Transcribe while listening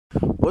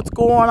What's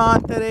going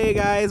on today,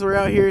 guys? We're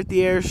out here at the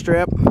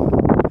airstrip,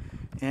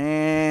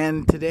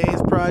 and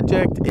today's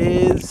project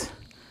is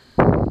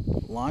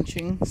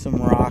launching some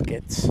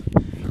rockets.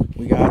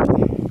 We got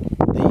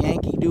the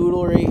Yankee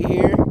Doodle right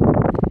here,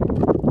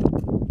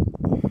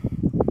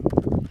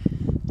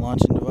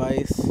 launching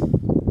device,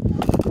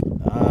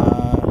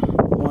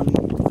 one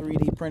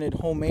 3D printed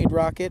homemade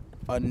rocket,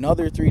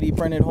 another 3D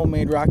printed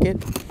homemade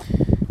rocket,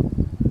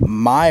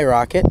 my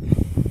rocket,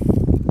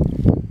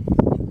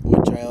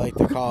 which I like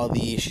to call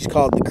she's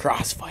called the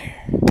Crossfire.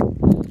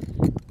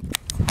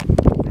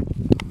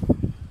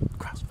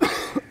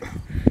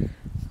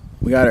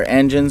 We got our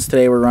engines.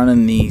 Today we're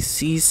running the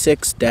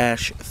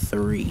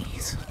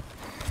C6-3s.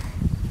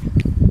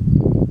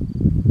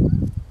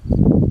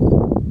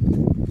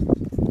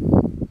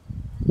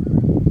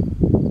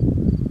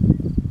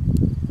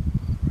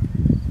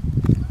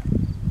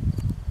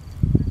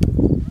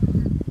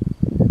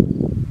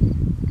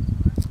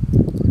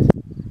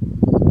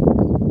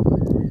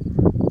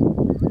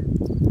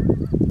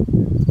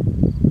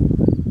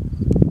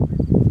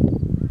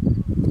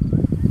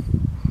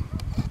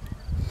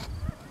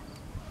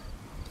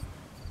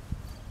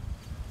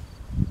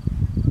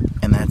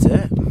 And that's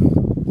it.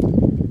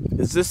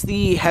 Is this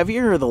the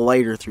heavier or the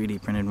lighter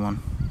 3D printed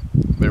one?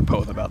 They're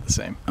both about the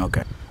same.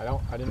 Okay. I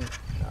didn't.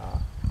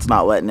 It's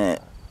not letting it.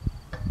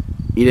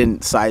 You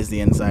didn't size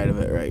the inside of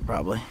it right,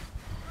 probably.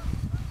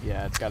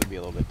 Yeah, it's got to be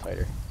a little bit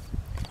tighter.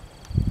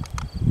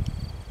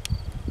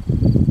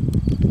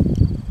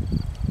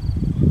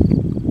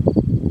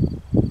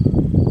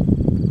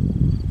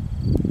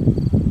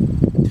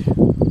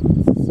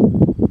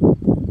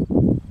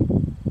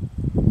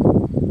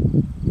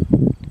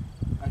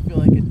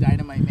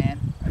 Dynamite man.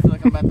 I feel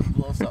like I'm about to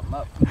blow something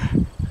up.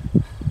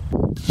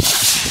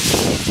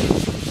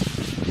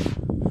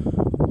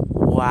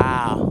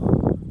 Wow.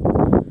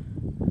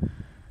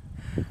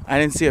 I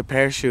didn't see a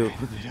parachute.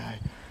 Did I?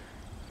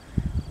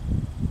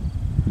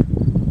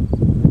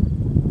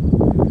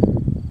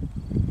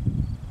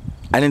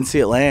 I didn't see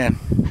it land.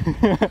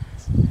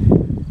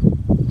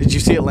 Did you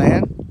see it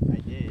land?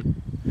 I did.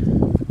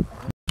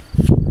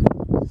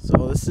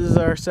 So this is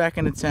our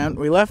second attempt.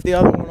 We left the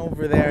other one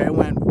over there. It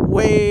went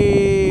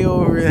way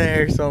over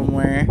there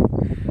somewhere.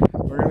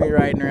 We're gonna be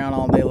riding around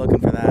all day looking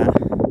for that.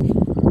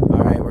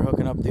 All right, we're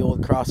hooking up the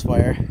old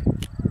Crossfire.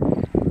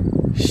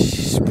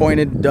 She's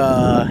pointed,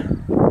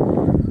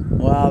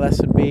 well, this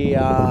would be,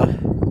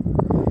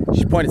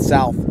 she's pointed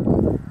south.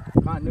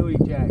 Continuity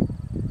check.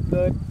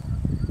 Good.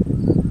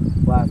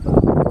 Blast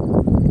off.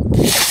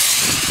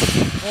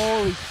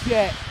 Holy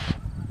shit.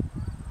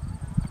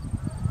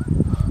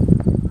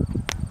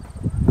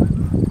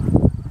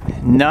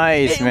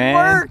 Nice, man. It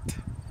worked.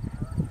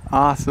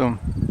 Awesome.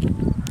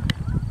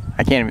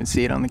 I can't even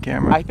see it on the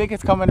camera. I think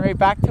it's coming right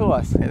back to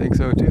us. I think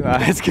so too.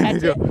 It's gonna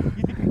go.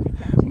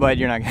 It? But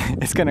you're not.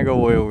 It's gonna go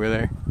way over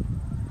there.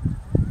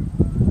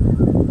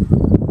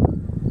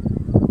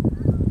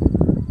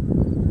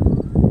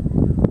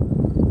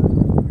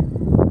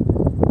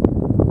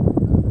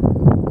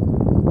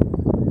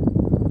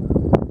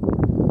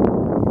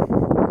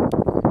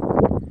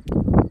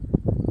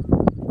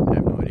 I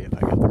have no idea if I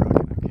got the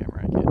rocket on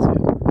camera. I can't see it.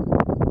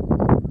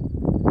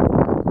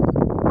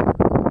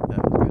 That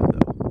was good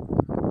though.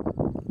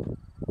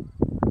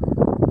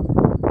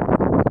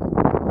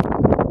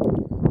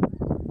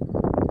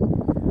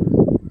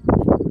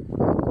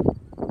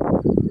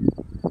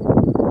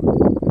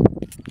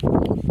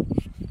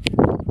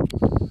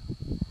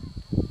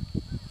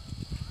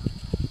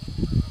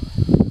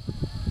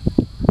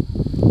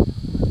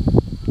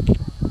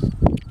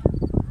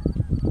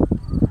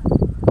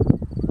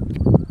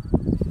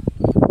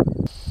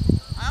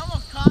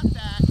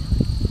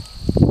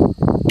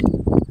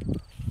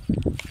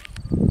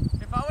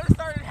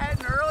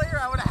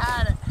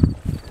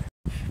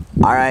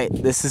 All right,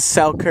 this is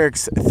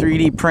Selkirk's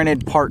 3D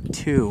printed part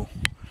 2.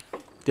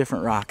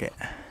 Different rocket.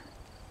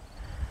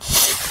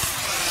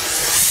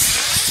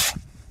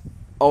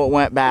 Oh, it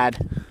went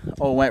bad.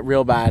 Oh, it went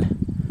real bad.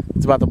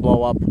 It's about to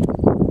blow up.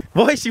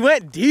 Boy, she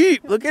went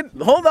deep. Look at,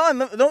 hold on,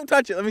 don't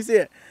touch it. Let me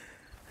see it.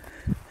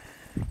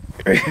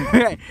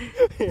 Right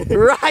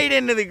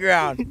into the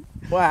ground.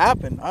 What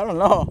happened? I don't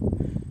know.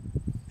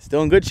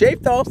 Still in good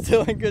shape though.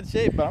 Still in good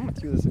shape, but I'm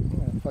gonna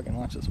fucking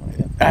launch this one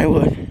again. I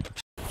would.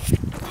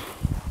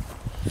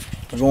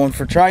 We're going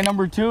for try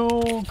number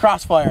 2,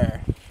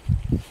 Crossfire.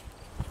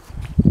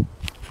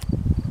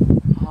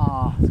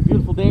 Ah, it's a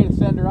beautiful day to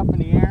send her up in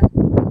the air.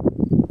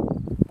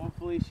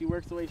 Hopefully she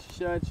works the way she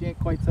should. She ain't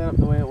quite set up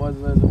the way it was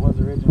as it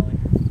was originally.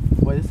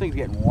 Boy, this thing's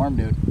getting warm,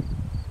 dude.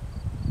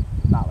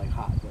 Not like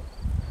hot, but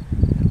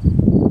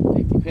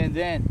safety pins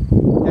in. Test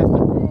it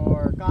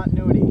for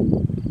continuity.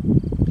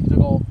 She's a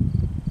goal.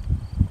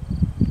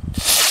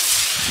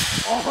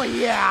 Oh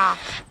yeah!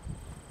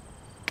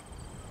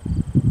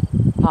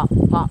 Pop,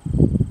 pop.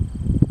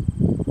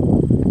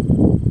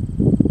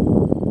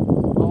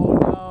 Oh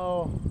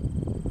no.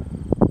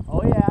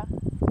 Oh yeah.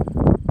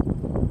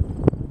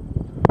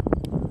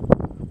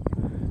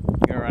 You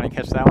gonna run and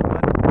catch that one?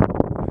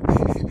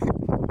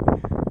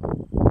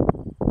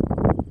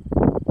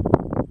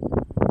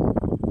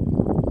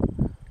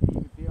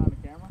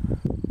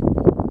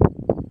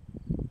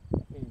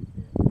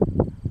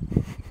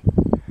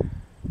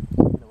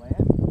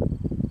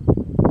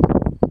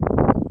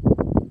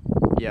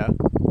 Yeah, You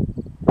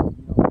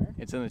know where?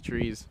 it's in the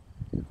trees.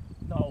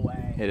 No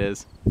way. It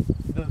is.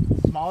 The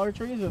smaller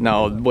trees? Or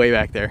No, the way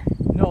back there.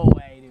 No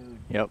way, dude.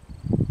 Yep.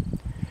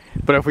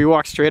 But if we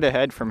walk straight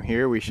ahead from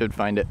here, we should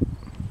find it.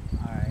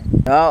 Alright.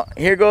 Well,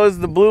 here goes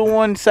the blue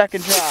one,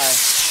 second try.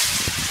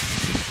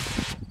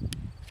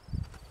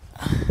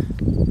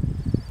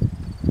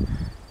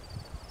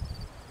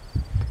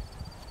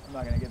 I'm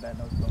not gonna get that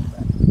nose bone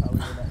back. I'll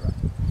leave it that rough.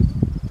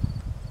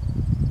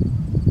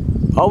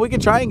 Oh, we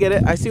could try and get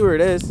it. I see where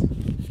it is.